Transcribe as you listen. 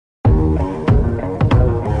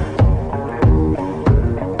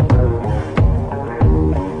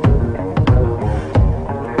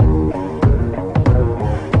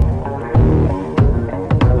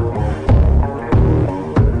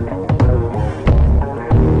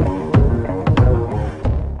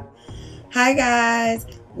Hi guys,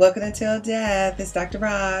 welcome to Till Death. It's Dr.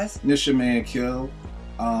 Roz. This your man Kil.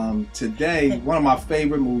 Today, one of my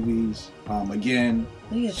favorite movies. Again,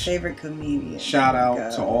 Who's your favorite comedian? Shout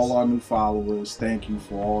out to all our new followers. Thank you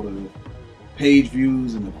for all the page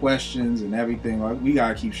views and the questions and everything. We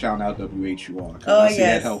gotta keep shouting out WHUR. Oh yes,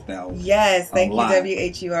 that helped out. Yes, thank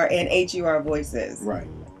you WHUR and HUR Voices. Right.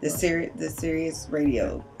 The Sirius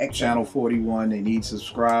Radio. Channel 41, they need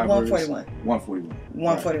subscribers. 141. 141.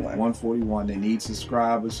 141. Right. 141, they need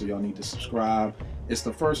subscribers, so y'all need to subscribe. It's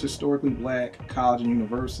the first historically black college and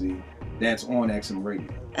university that's on XM Radio.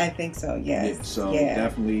 I think so, yes. Yeah, so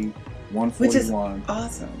definitely 141. Which is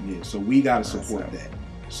awesome. Yeah, so we got to support that.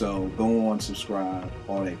 So go on, subscribe,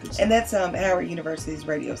 all that good stuff. And that's Howard University's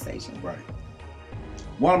radio station. Right.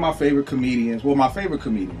 One of my favorite comedians, well, my favorite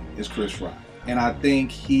comedian is Chris Rock. And I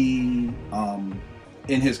think he,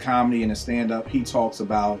 in his comedy and his stand-up, he talks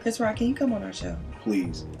about... Chris Rock, can you come on our show?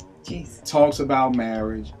 Please. Jeez. Talks about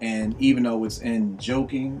marriage, and even though it's in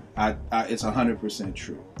joking, it's 100%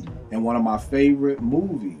 true. And one of my favorite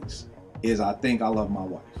movies is I Think I Love My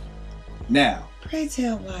Wife. Now... Pray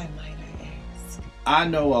tell, why might I ask? I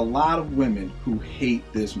know a lot of women who hate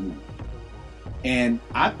this movie. And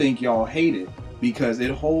I think y'all hate it because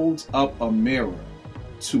it holds up a mirror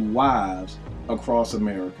to wives across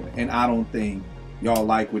America, and I don't think y'all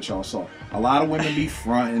like what y'all saw. A lot of women be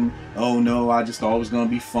fronting, oh no, I just thought it was gonna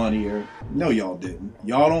be funnier. No, y'all didn't.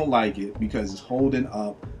 Y'all don't like it because it's holding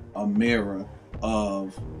up a mirror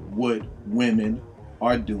of what women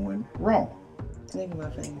are doing wrong. Look at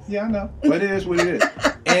my face. Yeah, I know, but it is what it is.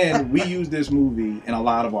 And we use this movie in a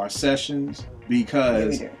lot of our sessions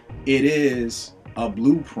because it is a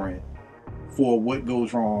blueprint for what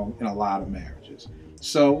goes wrong in a lot of marriages.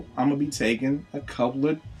 So I'm going to be taking a couple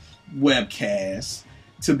of webcasts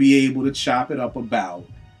to be able to chop it up about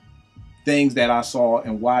things that I saw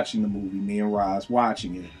in watching the movie, me and Roz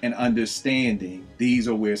watching it, and understanding these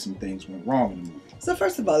are where some things went wrong in the movie. So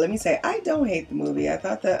first of all, let me say, I don't hate the movie. I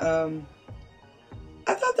thought the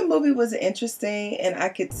movie was interesting, and I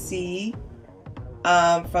could see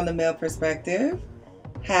from the male perspective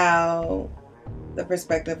how the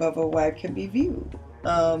perspective of a wife can be viewed.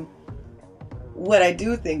 What I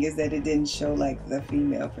do think is that it didn't show like the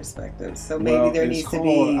female perspective, so maybe there needs to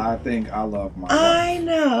be. I Think I Love My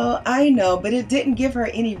Wife. I know, but it didn't give her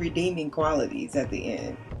any redeeming qualities at the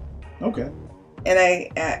end. Okay. And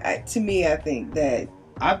I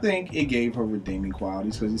think it gave her redeeming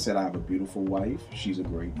qualities because he said, I have a beautiful wife. She's a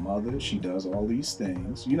great mother. She does all these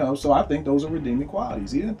things, so I think those are redeeming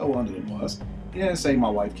qualities. He didn't throw her under the bus. He didn't say my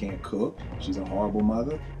wife can't cook. She's a horrible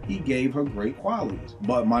mother. He gave her great qualities.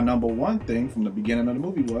 But my number one thing from the beginning of the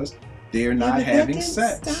movie was they're not having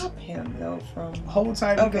sex. That didn't stop him though from... Hold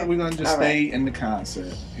tight. Okay. We're going to just stay in the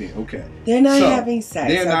concept here. Okay. They're not having sex.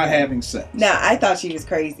 They're not having sex. Now, I thought she was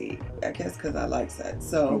crazy. I guess because I like sex.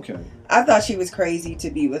 So okay. I thought she was crazy to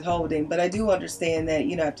be withholding. But I do understand that,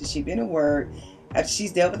 after she's been at work, after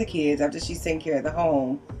she's dealt with the kids, after she's taking care of the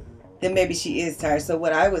home, then maybe she is tired. So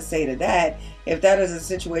what I would say to that, if that is a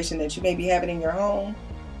situation that you may be having in your home,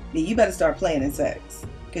 then you better start planning sex.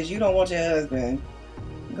 Because you don't want your husband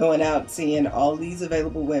going out seeing all these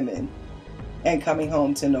available women and coming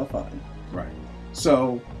home to no fun. Right.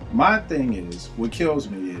 So my thing is, what kills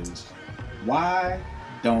me is, why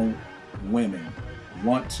don't women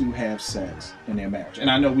want to have sex in their marriage? And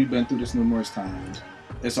I know we've been through this numerous times.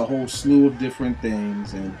 It's a whole slew of different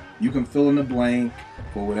things, and you can fill in the blank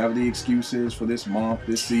for whatever the excuse is for this month,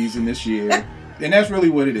 this season, this year. And that's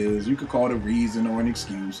really what it is. You could call it a reason or an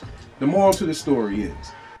excuse. The moral to the story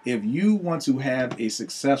is, if you want to have a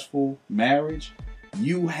successful marriage,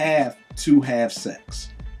 you have to have sex.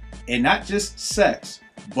 And not just sex,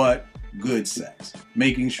 but good sex.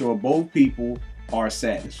 Making sure both people are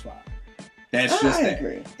satisfied. That's just that.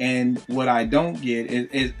 Agree. And what I don't get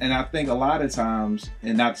is, and I think a lot of times,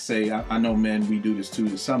 and not to say, I know men, we do this too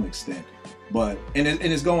to some extent, but, and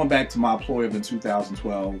it's going back to my ploy of in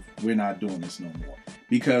 2012, we're not doing this no more.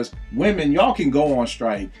 Because women, y'all can go on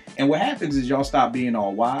strike, and what happens is y'all stop being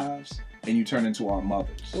our wives, and you turn into our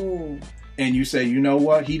mothers. Ooh. And you say, you know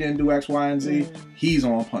what, he didn't do X, Y, and Z, he's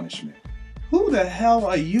on punishment. Who the hell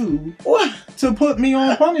are you to put me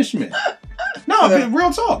on punishment? No,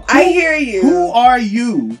 real talk. I hear you. Who are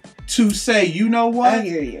you to say, you know what? I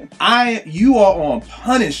hear you. You are on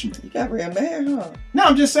punishment. You got real mad, huh? No,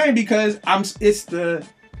 I'm just saying because it's the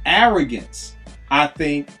arrogance, I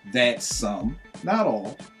think, that some, not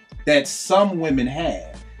all, that some women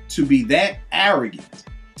have to be that arrogant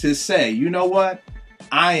to say, you know what?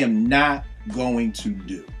 I am not going to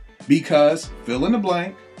do. Because, fill in the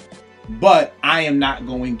blank, but I am not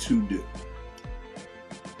going to do.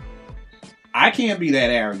 I can't be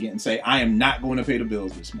that arrogant and say I am not going to pay the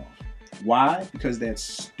bills this month. Why? Because that's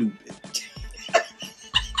stupid.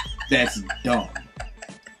 That's dumb.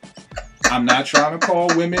 I'm not trying to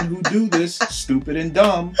call women who do this stupid and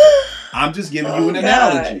dumb. I'm just giving you an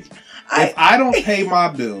analogy. If I don't pay my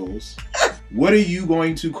bills, what are you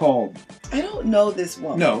going to call me? I don't know this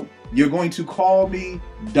woman. No, you're going to call me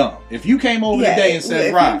dumb. If you came over today and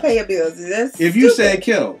said, "Roz, you pay your bills," that's if you said,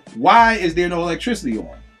 "Kil, why is there no electricity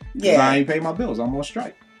on?" Yeah, I ain't pay my bills. I'm on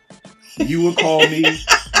strike. You would call me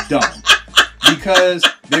dumb because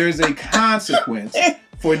there's a consequence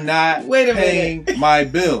for not paying my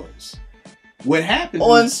bills. What happens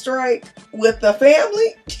on strike with the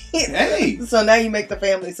family? Hey, so now you make the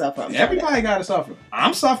family suffer. Everybody got to suffer.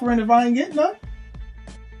 I'm suffering if I ain't getting none.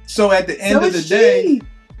 So at the end of the day,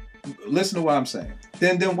 listen to what I'm saying.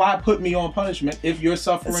 Then why put me on punishment if you're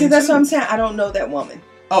suffering? See, that's what I'm saying. I don't know that woman.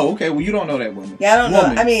 Oh, okay. Well, you don't know that woman. Yeah, I don't know.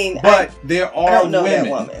 I mean, but there are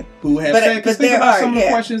women who have sex. Because think about some of the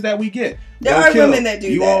questions that we get. There are women that do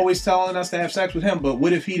that. You always telling us to have sex with him, but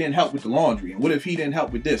what if he didn't help with the laundry? And what if he didn't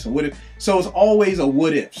help with this? And what if? So it's always a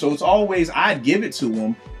what if. So it's always I'd give it to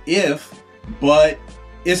him if, but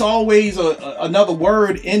it's always another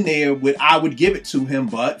word in there with I would give it to him,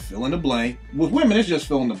 but fill in the blank. With women, it's just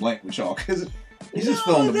fill in the blank with y'all because it's just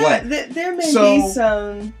fill in the blank. There may be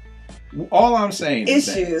some. All I'm saying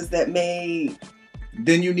issues that may.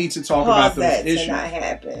 Then you need to talk about those issues. To not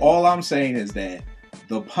happen. All I'm saying is that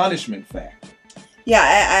the punishment factor. Yeah,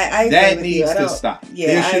 I agree that with needs to stop. Yeah,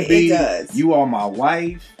 there should be. It does. You are my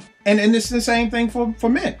wife, and it's the same thing for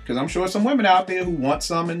men because I'm sure some women out there who want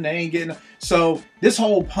some and they ain't getting. So this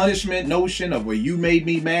whole punishment notion of where you made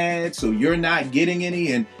me mad, so you're not getting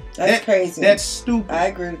any, and that's crazy. That's stupid. I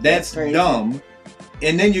agree. That's crazy. Dumb.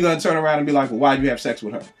 And then you're gonna turn around and be like, well, why do you have sex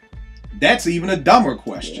with her? That's even a dumber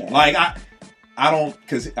question. Yeah. Like I don't,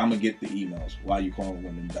 because I'm gonna get the emails. Why you calling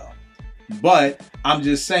women dumb? But I'm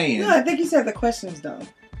just saying. No, I think you said the question's dumb.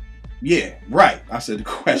 Yeah, right. I said the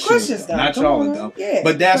question's dumb. Not y'all are dumb. Yeah,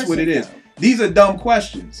 but that's what it is. Dumb. These are dumb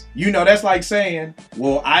questions. You know, that's like saying,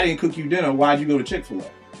 well, I didn't cook you dinner. Why'd you go to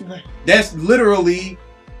Chick-fil-A? Right. That's literally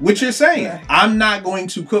what you're saying. Right. I'm not going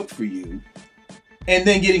to cook for you. And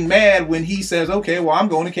then getting mad when he says, okay, well, I'm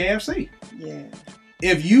going to KFC. Yeah.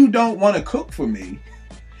 If you don't want to cook for me,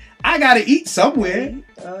 I got to eat somewhere.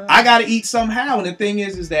 I got to eat somehow. And the thing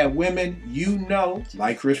is that women, you know,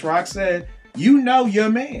 like Chris Rock said, you know your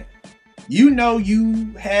man. You know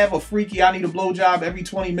you have a freaky, I need a blowjob every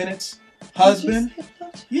 20 minutes husband.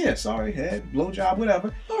 Yeah, sorry, head, blowjob,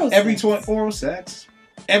 whatever. Oral sex.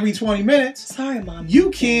 Every 20 minutes. Sorry, Mom. You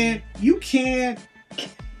can't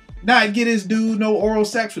not get this dude no oral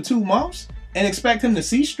sex for 2 months and expect him to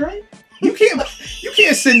see straight. You can't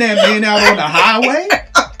send that man out on the highway.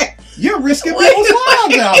 You're risking people's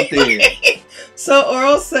lives out there. So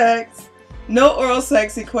no oral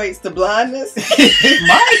sex equates to blindness? It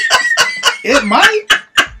might. It might.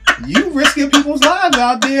 You risking people's lives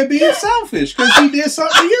out there being selfish because he did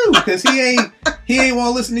something to you because he ain't want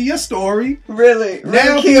to listen to your story. Really?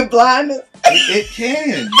 Now Really blindness? It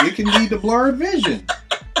can. It can lead to blurred vision.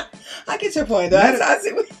 I get your point, though. I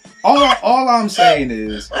see what... All I'm saying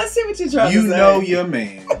is, I see what you're trying to say. You know your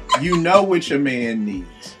man. You know what your man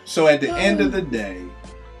needs. So at the end of the day,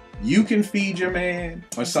 you can feed your man,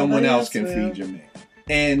 or someone else can feed your man.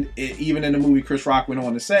 And even in the movie, Chris Rock went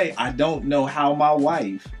on to say, I don't know how my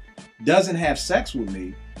wife doesn't have sex with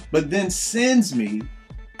me, but then sends me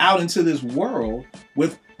out into this world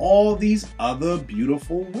with all these other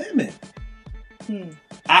beautiful women.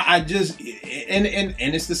 I just, and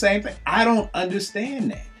it's the same thing. I don't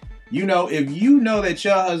understand that. You know, if you know that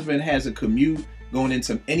your husband has a commute going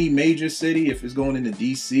into any major city, if it's going into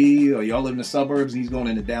DC, or y'all live in the suburbs and he's going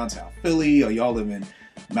into downtown Philly, or y'all live in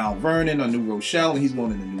Mount Vernon or New Rochelle and he's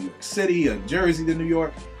going into New York City or Jersey to New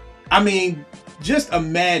York. I mean, just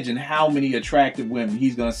imagine how many attractive women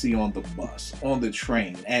he's going to see on the bus, on the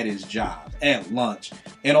train, at his job, at lunch,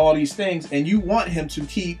 and all these things. And you want him to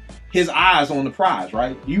keep his eyes on the prize,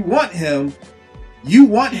 right? You want him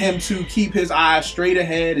to keep his eyes straight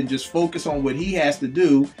ahead and just focus on what he has to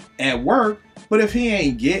do at work. But if he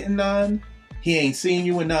ain't getting none, he ain't seeing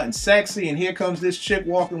you in nothing sexy, and here comes this chick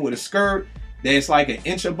walking with a skirt that's like an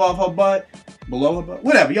inch above her butt, below her butt,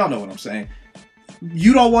 whatever, y'all know what I'm saying.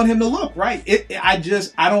 You don't want him to look, right? I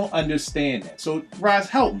don't understand that. So, Roz,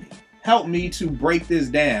 help me to break this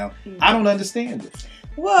down. I don't understand it.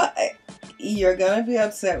 Well, you're gonna be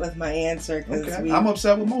upset with my answer because I'm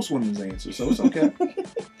upset with most women's answers, so it's okay.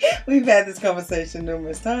 We've had this conversation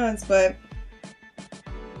numerous times, but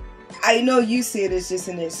I know you see it as just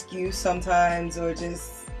an excuse sometimes, or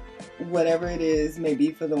just whatever it is,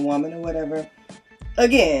 maybe for the woman or whatever.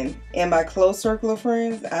 Again, in my close circle of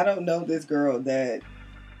friends, I don't know this girl that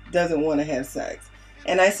doesn't want to have sex.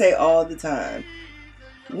 And I say all the time,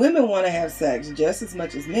 women want to have sex just as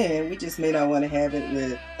much as men. We just may not want to have it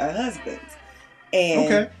with our husbands.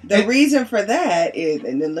 And the reason for that is,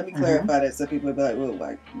 and then let me clarify that so people will be like, well,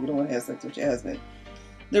 like, you don't want to have sex with your husband.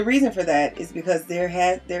 The reason for that is because there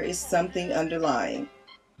is something underlying,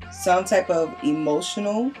 some type of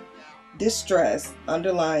emotional distress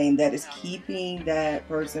underlying that is keeping that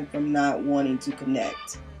person from not wanting to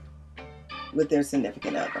connect with their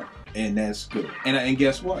significant other. And that's good. And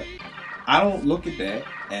guess what? I don't look at that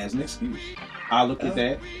as an excuse. I look at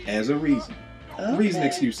that as a reason. Reason,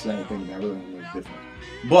 excuse, same thing. That really ain't really different.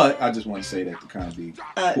 But I just want to say that to kind of be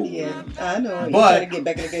cool. Yeah, I know. You're trying to get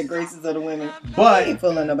back in the good graces of the women. But you ain't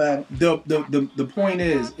fooling nobody. The point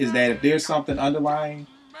is that if there's something underlying,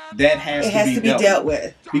 that has to be dealt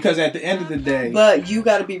with. Because at the end of the day... But you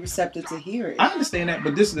got to be receptive to hear it. I understand that,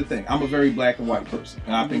 but this is the thing. I'm a very black and white person.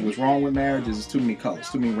 And I think what's wrong with marriage is there's too many colors,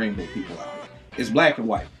 too many rainbow people out here. It's black and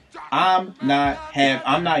white. I'm not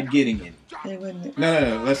getting any. Hey, wait a minute.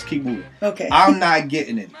 No. Let's keep moving. Okay. I'm not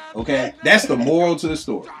getting any. Okay? That's the moral to the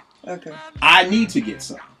story. Okay. I need to get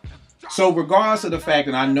some. So regardless of the fact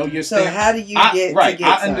that I know your standpoint. So how do you get to get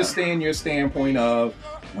I understand your standpoint of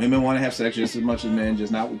women want to have sex just as much as men,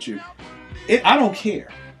 just not with you. I don't care.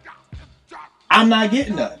 I'm not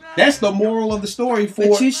getting none. That's the moral of the story.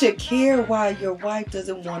 But you should care why your wife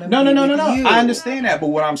doesn't want to No. you. I understand that. But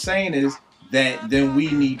what I'm saying is that then we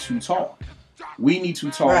need to talk. We need to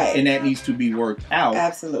talk, and that needs to be worked out.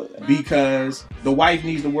 Absolutely. Because the wife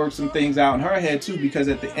needs to work some things out in her head, too, because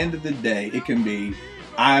at the end of the day, it can be,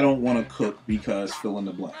 I don't want to cook because fill in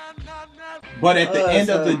the blank. But at the end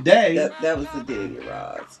of the day... That was the dig at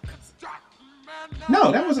Roz.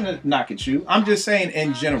 No, that wasn't a knock at you. I'm just saying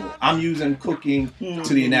in general. I'm using cooking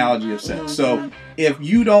to the analogy of sex. So if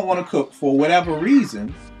you don't want to cook for whatever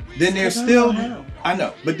reason, then there's still... I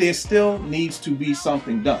know, but there still needs to be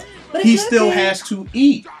something done. He still has to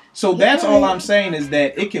eat. So that's all I'm saying is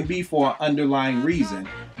that it can be for an underlying reason.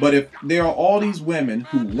 But if there are all these women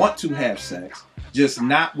who want to have sex, just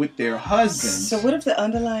not with their husbands. So what if the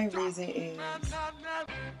underlying reason is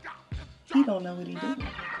he don't know what he's doing?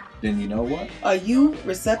 Then you know what? Are you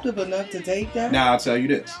receptive enough to take that? Now I'll tell you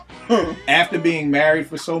this. After being married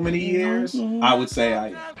for so many years, I would say I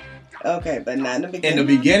am. Okay, but not in the beginning. In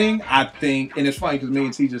the beginning, I think, and it's funny because me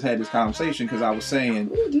and T just had this conversation because I was saying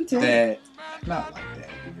that, not like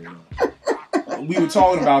that. We were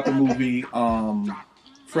talking about the movie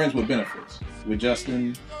Friends with Benefits with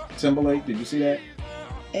Justin Timberlake. Did you see that?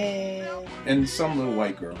 And some little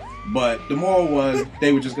white girl. But the moral was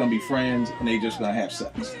they were just going to be friends and they just going to have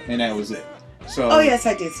sex. And that was it. So. Oh, yes,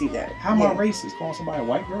 I did see that. How am I racist? Calling somebody a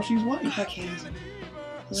white girl? She's white. Caucasian.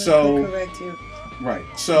 So. Correct you. Right.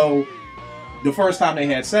 So the first time they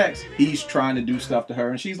had sex, he's trying to do stuff to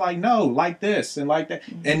her and she's like, no, like this and like that.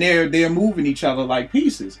 And they're moving each other like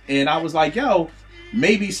pieces. And I was like, yo,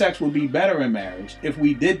 maybe sex would be better in marriage if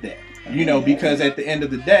we did that. You know, because at the end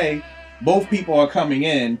of the day, both people are coming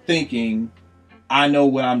in thinking, I know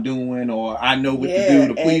what I'm doing or I know what to do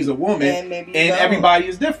to please a woman. And everybody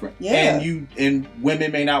is different. Yeah. And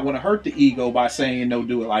women may not want to hurt the ego by saying, no,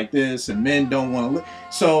 do it like this. And men don't want to.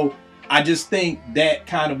 So I just think that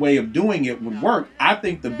kind of way of doing it would work. I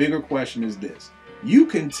think the bigger question is this. You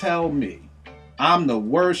can tell me I'm the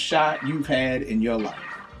worst shot you've had in your life.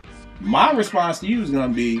 My response to you is going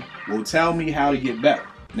to be, well, tell me how to get better.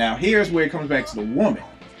 Now, here's where it comes back to the woman.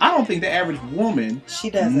 I don't think the average woman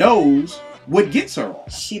knows what gets her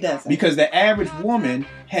off. She doesn't. Because the average woman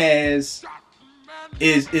is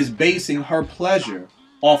basing her pleasure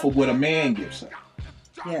off of what a man gives her.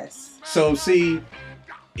 Yes. So, see...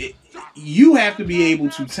 you have to be able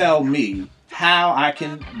to tell me how I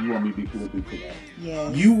can... You want me to be politically correct?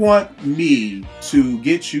 Yes. You want me to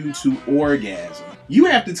get you to orgasm. You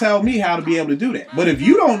have to tell me how to be able to do that. But if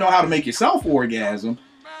you don't know how to make yourself orgasm,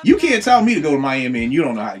 you can't tell me to go to Miami and you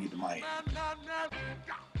don't know how to get to Miami.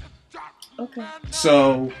 Okay.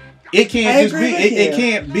 So... it can't just be. It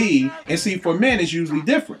can't be. And see, for men, it's usually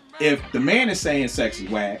different. If the man is saying sex is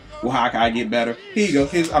whack, well, how can I get better? Here you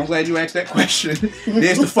go. I'm glad you asked that question.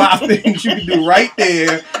 There's the 5 things you can do right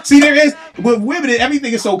there. See, there is. With women,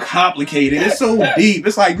 everything is so complicated. It's so deep.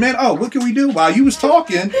 It's like, man, what can we do? While you was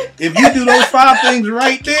talking, if you do those 5 things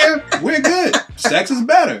right there, we're good. Sex is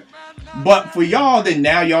better. But for y'all, then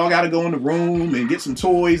now y'all got to go in the room and get some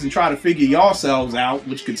toys and try to figure yourselves out,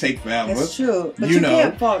 which could take forever. That's true, but you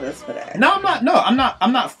can't fault us for that. No, I'm not. No, I'm not.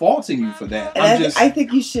 I'm not faulting you for that. And I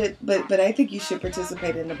think you should, but I think you should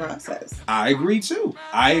participate in the process. I agree too.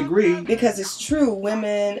 I agree because it's true.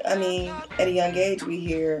 Women, I mean, at a young age, we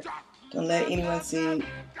hear, "Don't let anyone see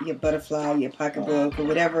your butterfly, your pocketbook, or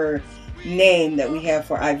whatever name that we have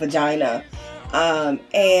for our vagina,"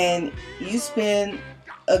 and you spend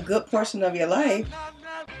a good portion of your life,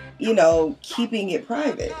 you know, keeping it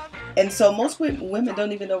private. And so most women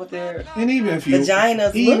don't even know what their vaginas look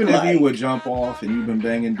like. Even if you would jump off and you've been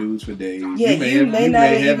banging dudes for days, yeah, you may not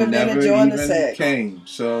have even been enjoying the sex. Came.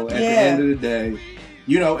 So at the end of the day,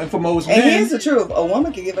 you know, and for most men... And here's the truth. A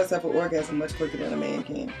woman can give herself an orgasm much quicker than a man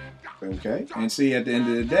can. Okay. And see, at the end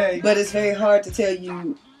of the day... But it's very hard to tell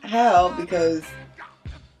you how because...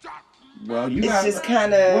 Well, you got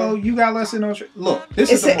less in on. Look,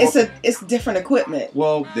 it's different equipment.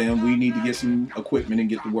 Well, then we need to get some equipment and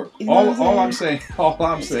get to work. All I'm saying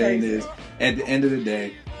is, at the end of the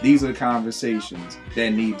day, these are conversations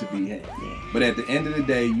that need to be had. Yeah. But at the end of the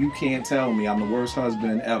day, you can't tell me I'm the worst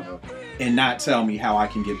husband ever and not tell me how I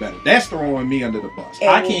can get better. That's throwing me under the bus.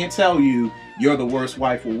 I can't tell you you're the worst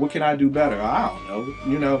wife. Well, what can I do better? I don't know.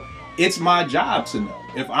 You know. It's my job to know.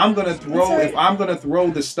 If I'm gonna throw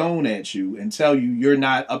the stone at you and tell you you're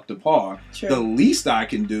not up to par, the least I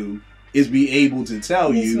can do is be able to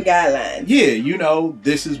tell you some guidelines. Yeah, you know,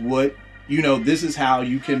 this is what this is how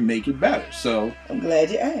you can make it better. So I'm glad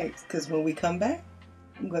you asked, because when we come back,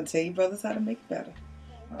 I'm gonna tell you brothers how to make it better.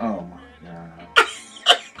 Oh my God.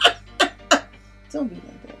 Don't be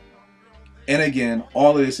like that. And again,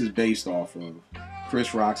 all of this is based off of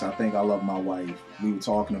Chris Rock's I Think I Love My Wife. We were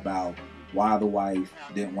talking about why the wife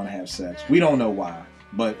didn't want to have sex. We don't know why,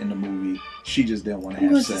 but in the movie, she just didn't want to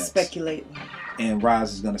have sex. I'm going to speculate why. And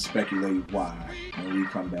Roz is going to speculate why when we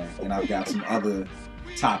come back. And I've got some other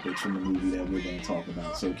topics from the movie that we're going to talk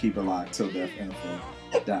about. So keep it locked till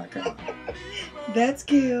deathinfo.com. That's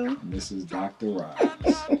Kil. And this is Dr. Roz.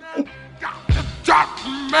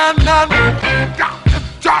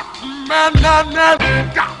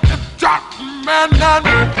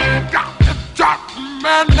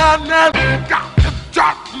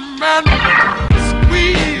 Man,